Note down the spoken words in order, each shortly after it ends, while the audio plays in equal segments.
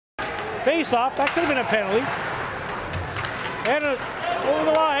face-off. That could have been a penalty. And over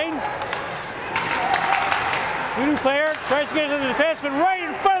the line. Voodoo player tries to get into the defenseman right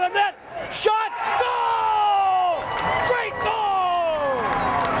in front of the net. Shot! Goal! Great goal!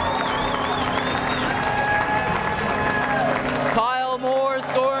 Kyle Moore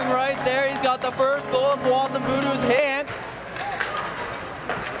scoring right there. He's got the first goal of Powassan Voodoos hit.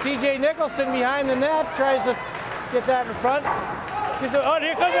 CJ Nicholson behind the net tries to get that in front. Oh,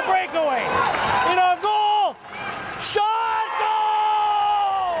 here comes a breakaway. You know, goal! Shot! Goal!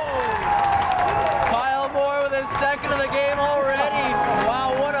 Kyle Moore with his second of the game already.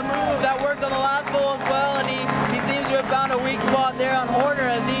 Wow, what a move. That worked on the last goal as well, and he seems to have found a weak spot there on Horner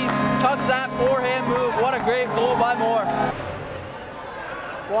as he tucks that forehand move. What a great goal by Moore.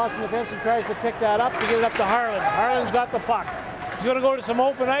 Powassan defenseman tries to pick that up to get it up to Harlan. Harlan's got the puck. He's going to go to some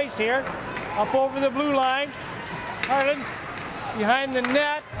open ice here. Up over the blue line. Harlan behind the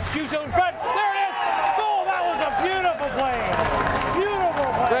net. Shoots out in front. There it is! Goal! That was a beautiful play. Beautiful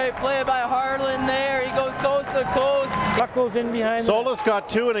play. Great play by Harlan there. He goes coast to coast. Puck goes in behind. Solis got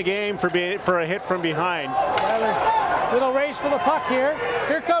 2 in a game for a hit from behind. Little race for the puck here.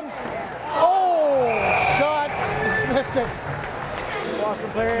 Here comes. Oh! Shot. He's missed it. Lost the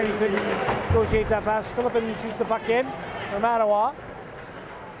player and he couldn't negotiate that pass. Philippin shoots the puck in for Mattawa.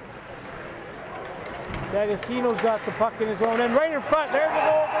 D'Agostino's got the puck in his own end. Right in front. There's the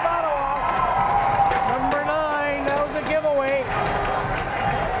goal for Mattawa. Number 9. That was a giveaway.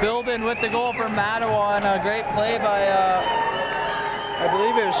 Philbin with the goal for Mattawa, and a great play by, I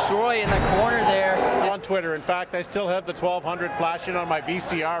believe it was Troy in the corner there. On Twitter. In fact, I still have the 1200 flashing on my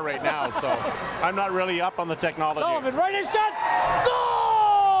VCR right now, so I'm not really up on the technology. Sullivan right in shot.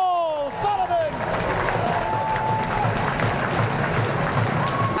 Goal! Sullivan!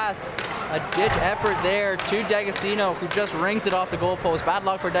 A ditch effort there to D'Agostino, who just rings it off the goalpost. Bad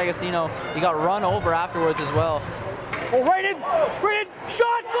luck for D'Agostino. He got run over afterwards as well. Oh, right in,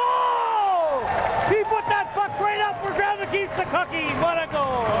 shot, goal! He put that puck right up for grabs and keeps the cookies. What a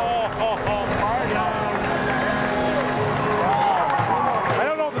goal! I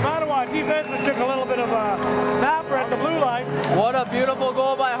don't know if the Mattawa defenseman took a little bit of a napper at the blue line. What a beautiful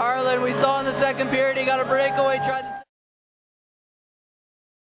goal by Harlan. We saw in the second period he got a breakaway, tried to